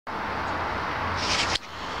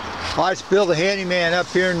Hi, it's Bill the Handyman up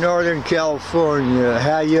here in Northern California.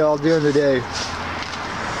 How you all doing today?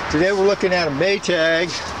 Today we're looking at a Maytag.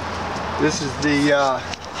 This is the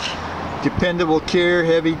dependable care,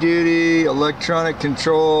 heavy duty, electronic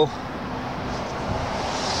control.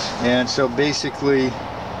 And so basically,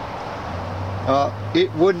 it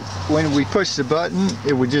wouldn't, when we push the button,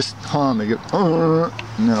 it would just hum. It go,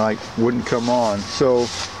 and then like wouldn't come on. So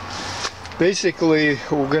basically,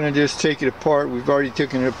 we're going to just take it apart. We've already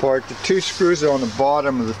taken it apart. The two screws are on the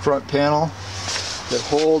bottom of the front panel that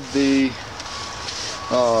hold the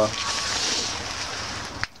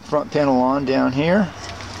front panel on down here.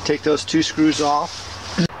 Take those two screws off.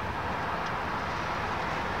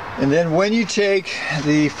 And then when you take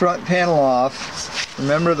the front panel off,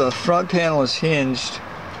 remember the front panel is hinged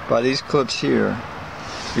by these clips here.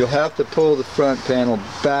 You'll have to pull the front panel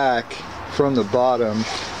back from the bottom,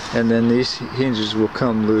 and then these hinges will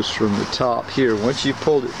come loose from the top here. Once you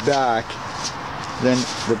pulled it back, then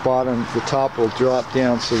the top will drop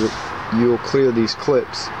down so that you'll clear these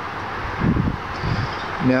clips.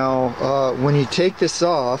 Now, when you take this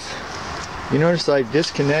off, you notice I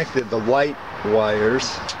disconnected the light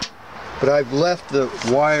wires, but I've left the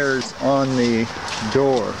wires on the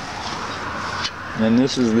door. And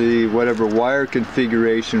this is the whatever wire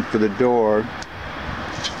configuration for the door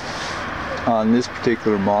on this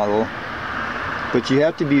particular model. But you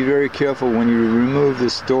have to be very careful when you remove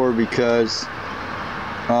this door, because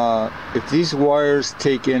if these wires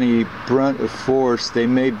take any brunt of force, they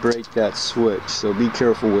may break that switch, so be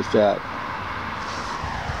careful with that.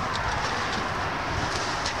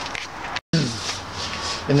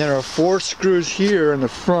 And there are 4 screws here in the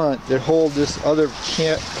front that hold this other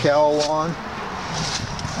cowl on,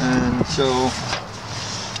 and so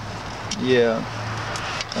yeah,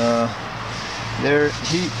 here's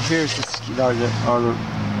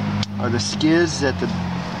are the skids that the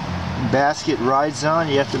basket rides on.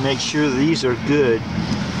 You have to make sure these are good,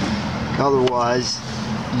 otherwise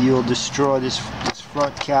you'll destroy this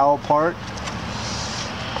front cowl part.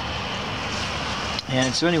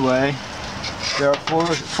 And so anyway, there are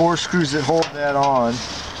four screws that hold that on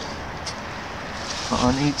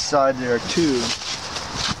each side. There are 2.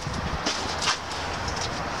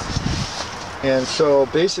 And so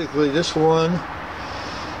basically this one,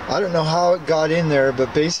 I don't know how it got in there,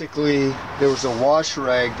 but basically there was a wash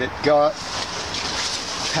rag that got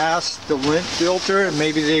past the lint filter, and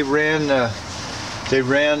maybe they ran the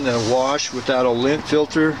wash without a lint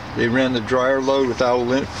filter. They ran the dryer load without a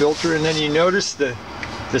lint filter, and then you notice the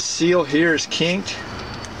seal here is kinked.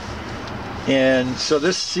 And so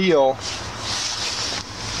this seal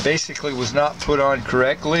basically was not put on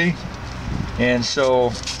correctly, and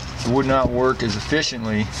so it would not work as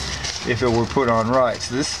efficiently if it were put on right.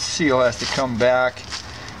 So this seal has to come back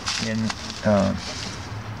and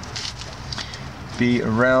be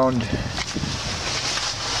around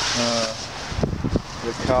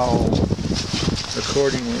the cowl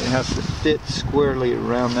accordingly. It has to fit squarely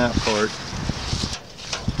around that part.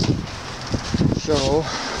 So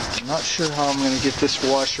I'm not sure how I'm going to get this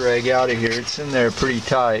wash rag out of here. It's in there pretty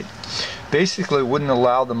tight. Basically it wouldn't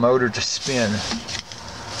allow the motor to spin.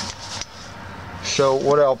 So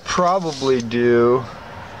what I'll probably do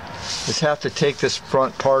is have to take this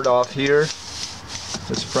front part off here,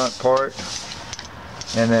 this front part,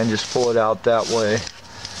 and then just pull it out that way.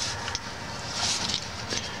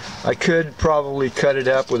 I could probably cut it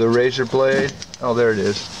up with a razor blade. Oh, there it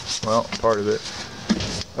is. Well, part of it.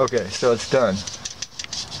 Okay, so it's done.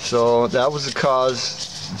 So that was the cause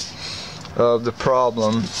of the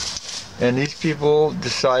problem, and these people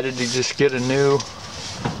decided to just get a new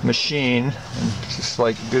machine, and just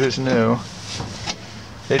like good as new.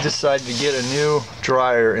 They decided to get a new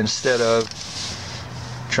dryer instead of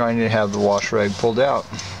trying to have the wash rag pulled out.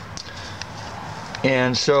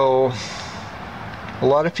 And so a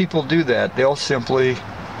lot of people do that. They'll simply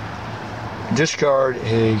discard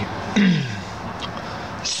a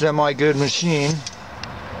semi-good machine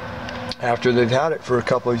after they've had it for a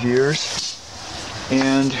couple of years,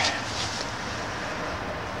 and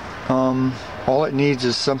all it needs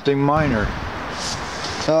is something minor.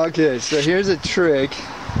 Okay, so here's a trick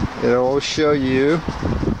that will show you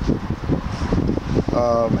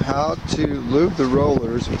how to lube the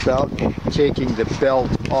rollers without taking the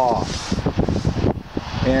belt off.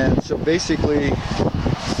 And so basically,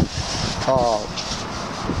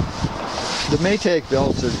 the Maytag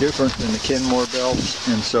belts are different than the Kenmore belts,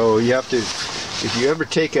 and so you have to, if you ever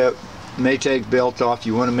take a Maytag belt off,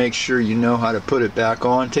 you want to make sure you know how to put it back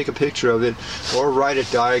on. Take a picture of it or write a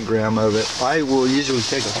diagram of it. I will usually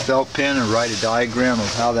take a felt pen and write a diagram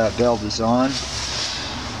of how that belt is on.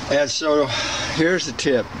 And so here's the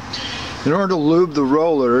tip. In order to lube the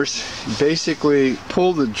rollers, basically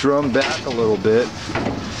pull the drum back a little bit,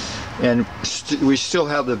 and we still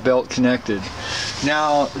have the belt connected.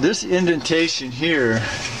 Now this indentation here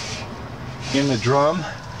in the drum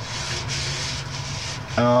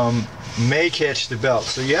may catch the belt,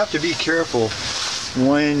 so you have to be careful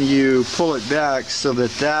when you pull it back so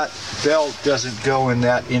that that belt doesn't go in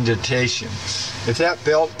that indentation. If that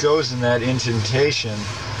belt goes in that indentation,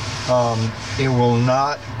 it will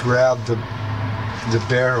not grab the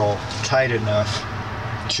barrel tight enough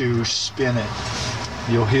to spin it.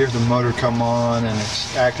 You'll hear the motor come on and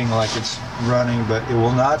it's acting like it's running, but it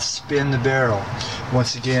will not spin the barrel.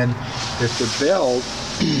 Once again, if the belt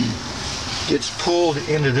gets pulled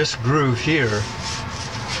into this groove here,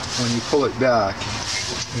 when you pull it back,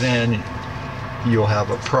 then you'll have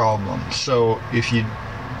a problem. So if you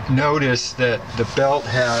notice that the belt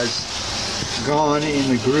has gone in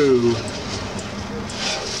the groove,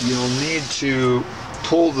 you'll need to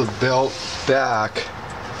pull the belt back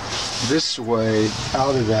this way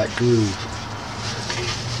out of that groove.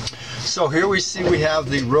 So here we see we have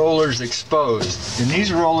the rollers exposed, and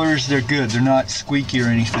these rollers, they're good, they're not squeaky or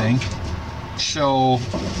anything. So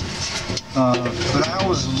but I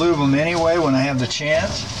always lube them anyway when I have the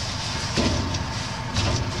chance.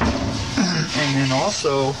 And then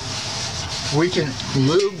also we can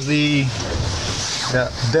lube the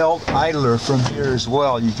belt idler from here as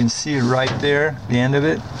well. You can see it right there, the end of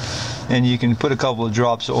it, and you can put a couple of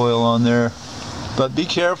drops of oil on there. But be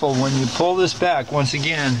careful when you pull this back, once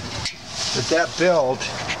again, that belt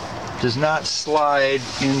does not slide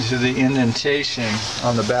into the indentation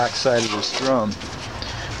on the back side of this drum.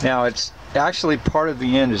 Now it's actually part of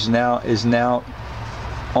the end is now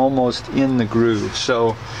almost in the groove,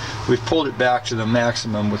 so we've pulled it back to the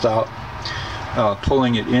maximum without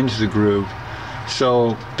pulling it into the groove.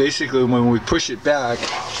 So basically when we push it back,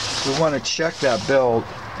 we want to check that belt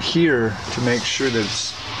here to make sure that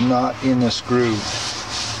it's not in this groove.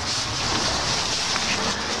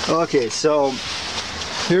 Okay, so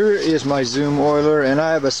here is my zoom oiler, and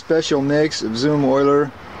I have a special mix of zoom oiler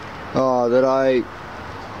that I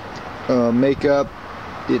make up.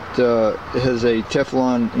 It has a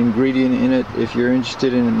Teflon ingredient in it. If you're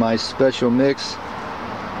interested in my special mix,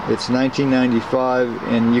 it's $19.95,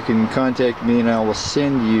 and you can contact me and I will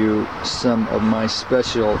send you some of my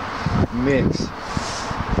special mix,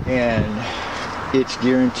 and it's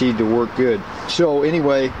guaranteed to work good. So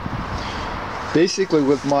anyway, basically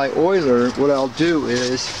with my oiler, what I'll do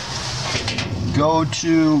is go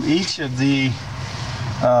to each of the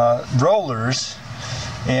rollers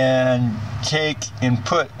and take and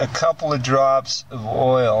put a couple of drops of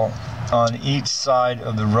oil on each side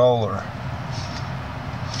of the roller,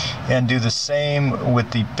 and do the same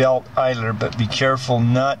with the belt idler, but be careful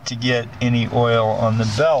not to get any oil on the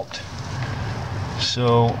belt.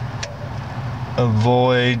 So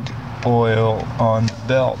avoid oil on the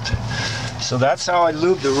belt. So that's how I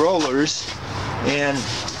lube the rollers, and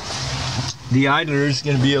the idler is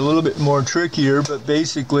going to be a little bit more trickier, but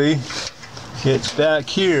basically it's back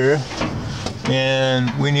here,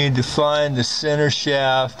 and we need to find the center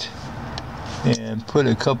shaft and put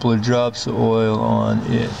a couple of drops of oil on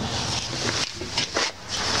it.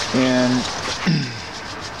 And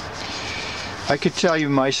I could tell you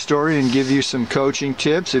my story and give you some coaching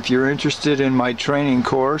tips if you're interested in my training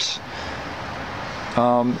course.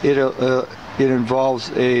 It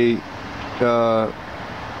involves a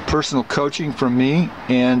personal coaching from me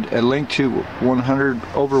and a link to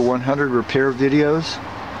over 100 repair videos.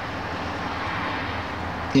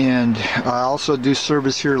 And I also do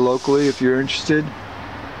service here locally if you're interested.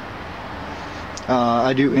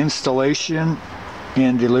 I do installation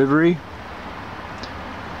and delivery.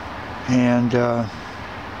 And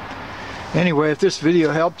anyway, if this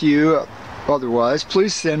video helped you, otherwise,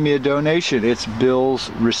 please send me a donation. It's Bill's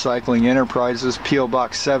Recycling Enterprises, P.O.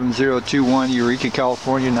 Box 7021, Eureka,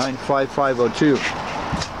 California 95502.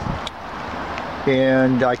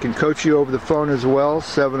 And I can coach you over the phone as well,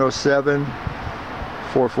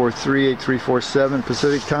 707-443-8347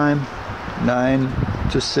 Pacific Time, 9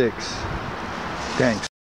 to 6. Thanks.